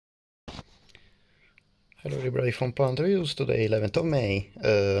Hello everybody from Plant Reviews. Today 11th of May,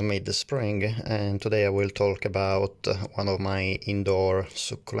 mid spring, and today I will talk about one of my indoor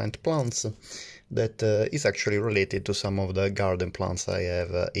succulent plants that is actually related to some of the garden plants I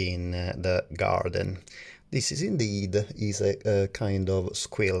have in the garden. This is indeed a kind of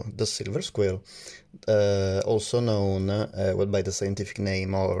squill, the silver squill, also known by the scientific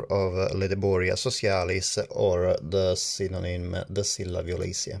name of Ledebouria socialis, or the synonym the Scilla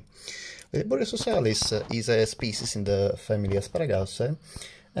violacea. Ledebouria socialis is a species in the family Asparagaceae,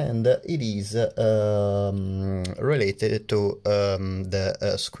 and it is related to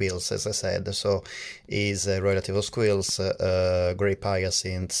the squills, as I said. So is a relative of squills, grape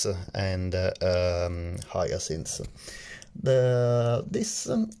hyacinths, and hyacinths. This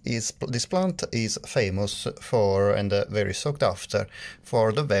plant is famous for, and very sought after,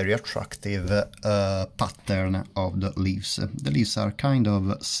 for the very attractive pattern of the leaves. The leaves are kind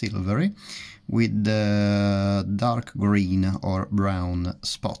of silvery, with dark green or brown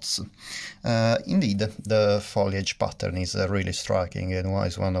spots. Indeed, the foliage pattern is really striking and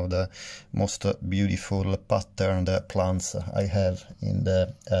is one of the most beautiful patterned plants I have in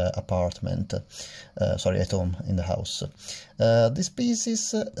the apartment, at home, in the house. This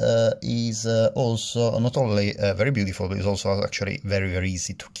species is also not only very beautiful, but is also actually very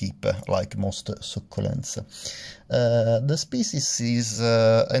easy to keep, like most succulents. The species is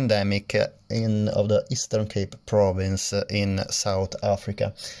endemic of the Eastern Cape province in South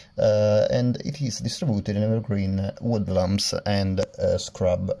Africa, and it is distributed in evergreen woodlands and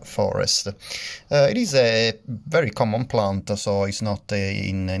scrub forest. It is a very common plant, so it's not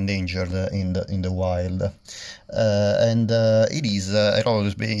endangered in the wild, and it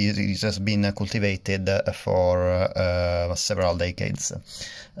has been cultivated for several decades.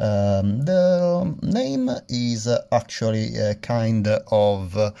 The name is actually a kind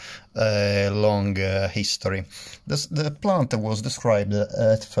of long history. The plant was described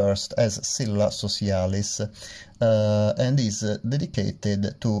at first as Scilla socialis, and is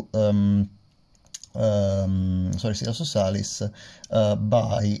dedicated to Scilla socialis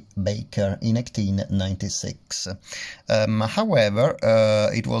by Baker in 1896. However,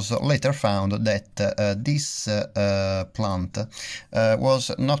 it was later found that this plant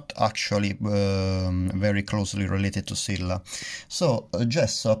was not actually very closely related to Scilla. So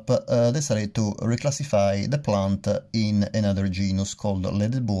Jessop decided to reclassify the plant in another genus called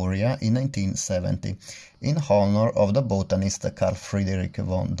Ledebouria in 1970, in honor of the botanist Carl Friedrich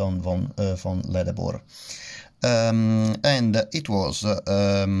von Ledebour. And it was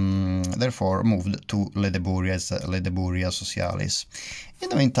therefore moved to Ledebouria as Ledebouria socialis. In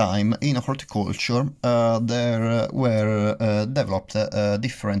the meantime, in horticulture, there were developed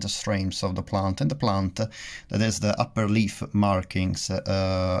different strains of the plant, and the plant that has the upper leaf markings,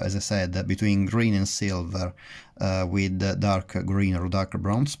 as I said, between green and silver, with dark green or dark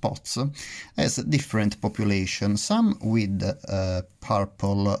brown spots, has different population, some with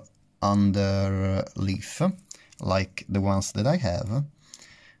purple underleaf, like the ones that I have,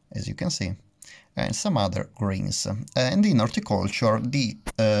 as you can see, and some other greens. And in horticulture, the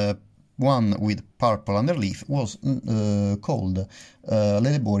one with purple underleaf was called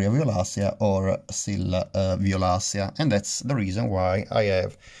Ledebouria violacea or Scilla violacea, and that's the reason why I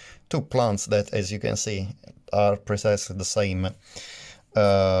have two plants that, as you can see, are precisely the same.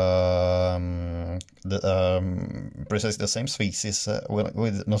 Precisely the same species,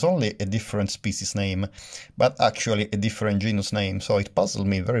 with not only a different species name, but actually a different genus name. So it puzzled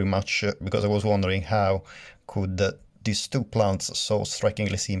me very much, because I was wondering how could these two plants so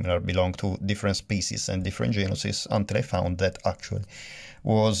strikingly similar belong to different species and different genuses, until I found that actually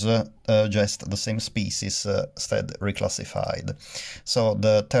was just the same species, instead reclassified. So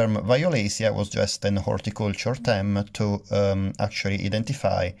the term violacea was just an horticulture term to actually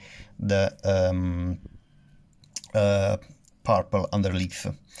identify the purple underleaf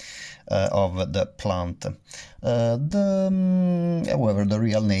of the plant. However, the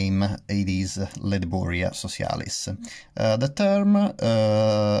real name, it is Ledebouria socialis. The term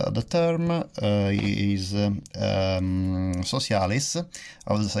is socialis,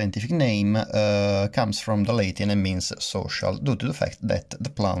 of the scientific name, comes from the Latin and means social, due to the fact that the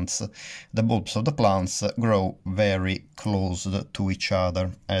bulbs of the plants grow very close to each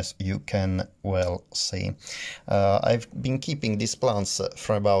other, as you can well see. I've been keeping these plants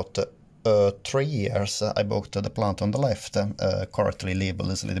for about 3 years. I bought the plant on the left, correctly labeled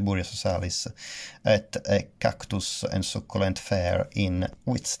as Ledebouria socialis, at a cactus and succulent fair in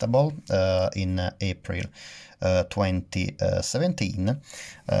Whitstable in April 2017,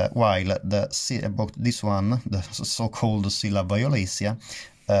 while I bought this one, the so-called Scilla violacea,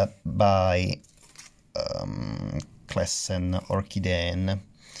 by Klessen Orchidean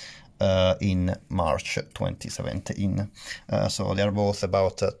in March 2017. So they are both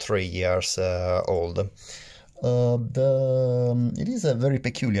about 3 years old. It is a very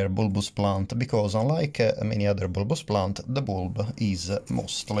peculiar bulbous plant because, unlike many other bulbous plants, the bulb is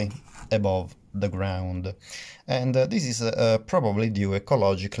mostly above the ground, and this is probably due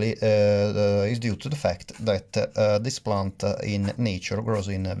ecologically is due to the fact that this plant in nature grows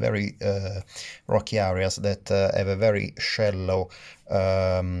in very rocky areas that have a very shallow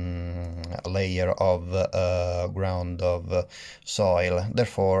layer of ground of soil.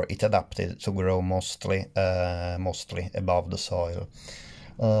 Therefore, it adapted to grow mostly above the soil.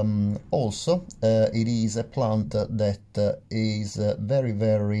 Also, it is a plant that is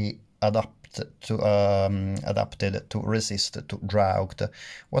very adapted to resist to drought.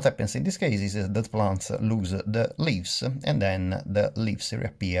 What happens in this case is that plants lose the leaves, and then the leaves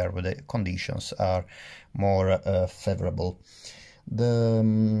reappear when the conditions are more favorable. The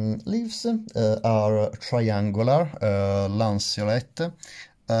leaves are triangular, lanceolate,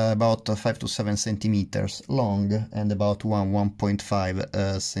 about 5 to 7 centimeters long and about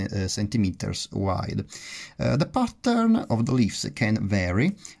 1.5 centimeters wide. The pattern of the leaves can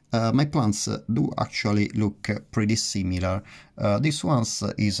vary. My plants do actually look pretty similar. This one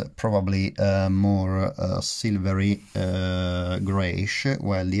is probably more silvery grayish,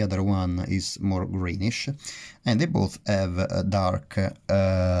 while the other one is more greenish, and they both have dark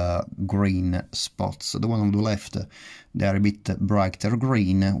green spots. The one on the left, they are a bit brighter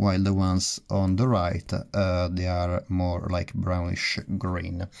green, while the ones on the right, they are more like brownish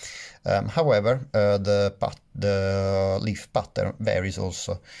green. However, the leaf pattern varies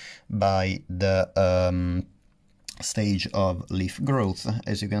also by the stage of leaf growth.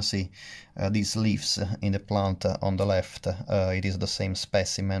 As you can see, these leaves in the plant on the left, it is the same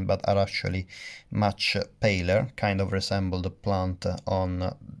specimen but are actually much paler, kind of resemble the plant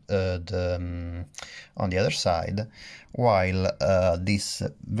on the other side, while this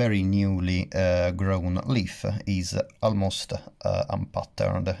very newly grown leaf is almost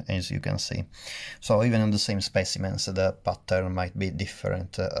unpatterned, as you can see. So even in the same specimens, the pattern might be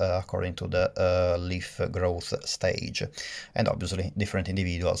different according to the leaf growth stage, and obviously different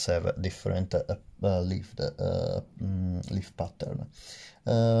individuals have different leaf pattern.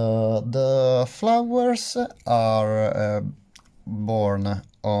 The flowers are born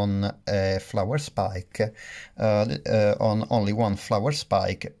on a flower spike, on only one flower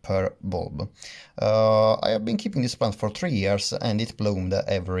spike per bulb. I have been keeping this plant for 3 years and it bloomed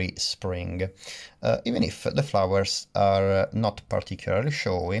every spring. Even if the flowers are not particularly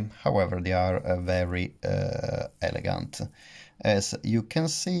showy, however, they are very elegant. As you can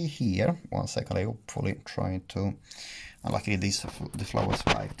see here, one second, I hopefully trying to... Luckily, the flower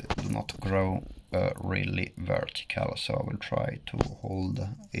spike do not grow really vertical, so I will try to hold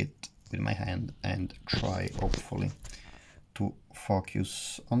it with my hand and try, hopefully, to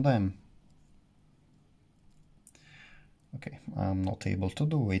focus on them. Okay, I'm not able to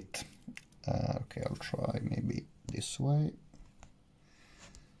do it. Okay, I'll try maybe this way.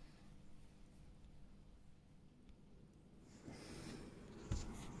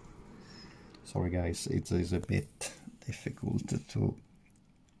 Sorry guys, it is a bit difficult to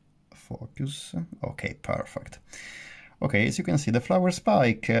focus. Okay, perfect. Okay, as you can see, the flower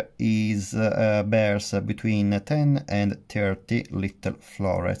spike is bears between 10 and 30 little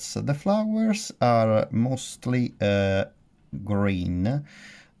florets. The flowers are mostly green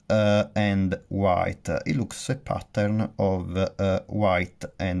and white. It looks a pattern of white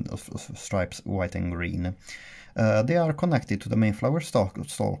and of stripes white and green. They are connected to the main flower stalk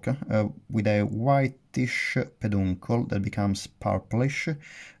with a whitish peduncle that becomes purplish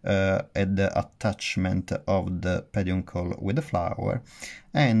at the attachment of the peduncle with the flower,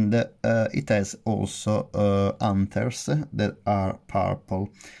 and it has also anthers that are purple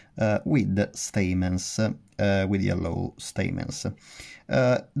with stamens, with yellow stamens.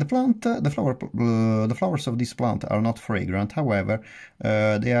 The flowers of this plant are not fragrant. However,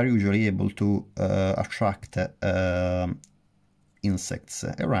 they are usually able to attract insects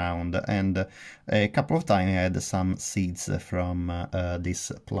around, and a couple of times I had some seeds from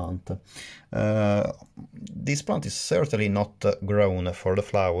this plant. This plant is certainly not grown for the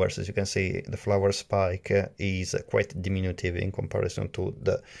flowers. As you can see, the flower spike is quite diminutive in comparison to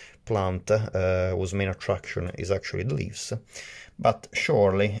the plant, whose main attraction is actually the leaves. But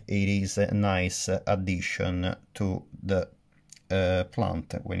surely it is a nice addition to the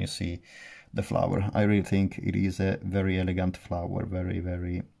plant when you see the flower. I really think it is a very elegant flower,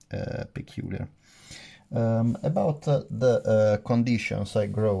 very peculiar. About the conditions I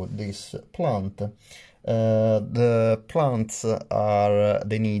grow this plant. The plants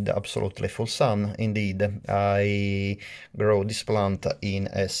they need absolutely full sun. Indeed, I grow this plant in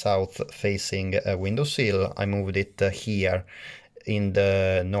a south-facing windowsill. I moved it here in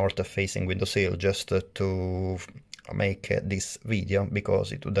the north-facing windowsill just to make this video,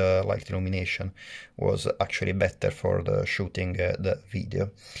 because the light illumination was actually better for the shooting the video.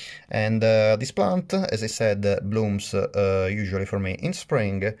 And this plant, as I said, blooms usually for me in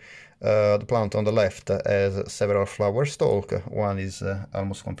spring. The plant on the left has several flower stalks. One is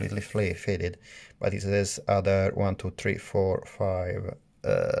almost completely faded, but it has other 1, 2, 3, 4, 5,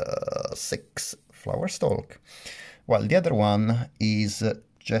 6 flower stalks, while the other one is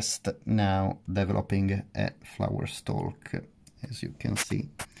just now developing a flower stalk, as you can see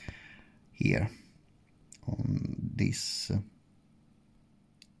here on this,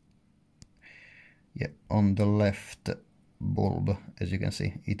 on the left bulb. As you can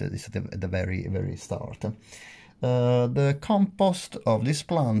see, it is at the very start. The compost of this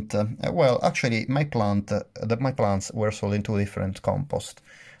plant, well, actually my plants were sold in 2 different composts.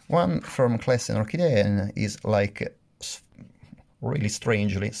 One from Class Orchidean is like really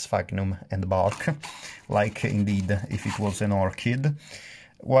strangely sphagnum and bark, like indeed if it was an orchid,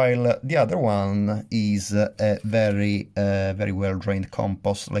 while the other one is a very well drained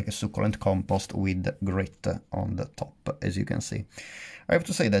compost, like a succulent compost with grit on the top, as you can see. I have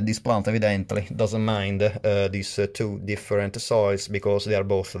to say that this plant evidently doesn't mind these 2 different soils, because they are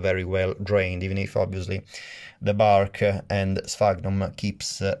both very well drained, even if obviously the bark and sphagnum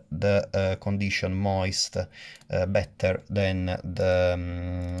keeps the condition moist better than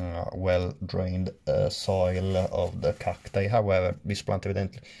the well drained soil of the cacti. However, this plant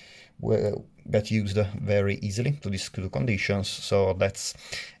evidently will get used very easily to these 2 conditions, so that's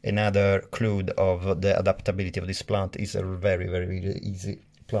another clue of the adaptability of this plant. Is a very easy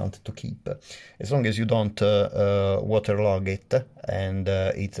plant to keep, as long as you don't waterlog it and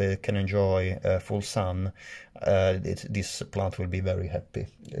it can enjoy full sun. This plant will be very happy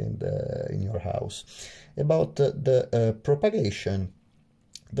in your house. About the propagation.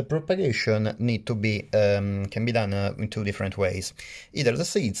 The propagation need to be can be done in 2 different ways. Either the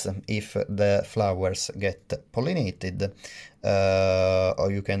seeds, if the flowers get pollinated,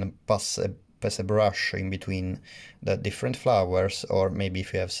 or you can pass a brush in between the different flowers, or maybe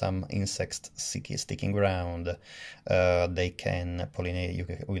if you have some insects sticking around, they can pollinate. You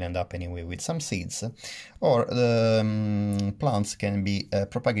will end up anyway with some seeds. Or the plants can be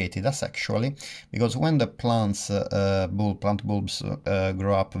propagated asexually, because when the plant bulbs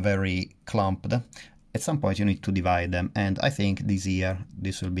grow up very clumped, at some point you need to divide them, and I think this year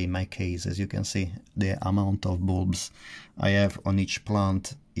this will be my case. As you can see, the amount of bulbs I have on each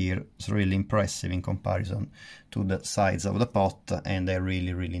plant here is really impressive in comparison to the size of the pot, and I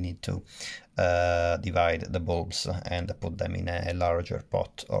really need to divide the bulbs and put them in a larger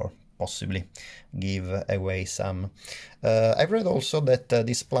pot, or possibly give away some. I've read also that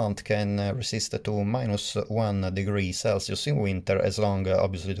this plant can resist to -1 degree Celsius in winter, as long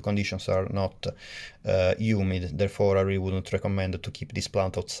obviously the conditions are not humid. Therefore I really wouldn't recommend to keep this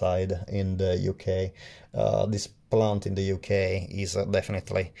plant outside in the UK. This plant in the UK is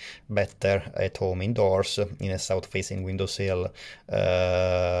definitely better at home indoors in a south-facing windowsill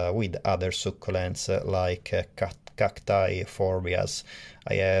with other succulents like cacti, forbias.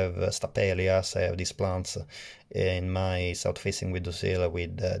 I have stapelias. I have these plants in my south-facing windowsill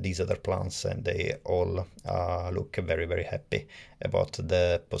with these other plants, and they all look very happy about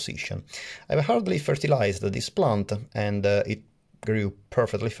the position. I've hardly fertilized this plant, and it grew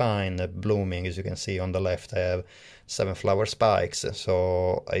perfectly fine, blooming. As you can see on the left, I have 7 flower spikes,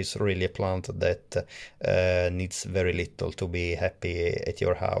 so it's really a plant that needs very little to be happy at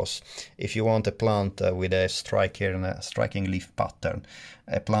your house. If you want a plant with a striking leaf pattern,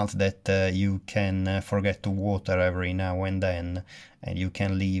 a plant that you can forget to water every now and then, and you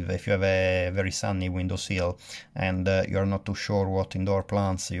can leave, if you have a very sunny windowsill and you're not too sure what indoor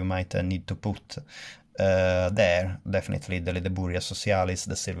plants you might need to put there, definitely the Ledebouria socialis,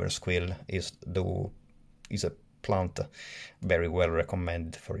 the silver squill, is a plant very well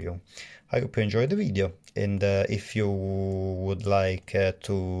recommended for you. I hope you enjoyed the video, and if you would like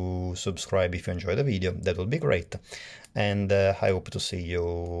to subscribe if you enjoyed the video, that would be great. And I hope to see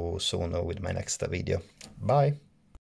you soon with my next video. Bye!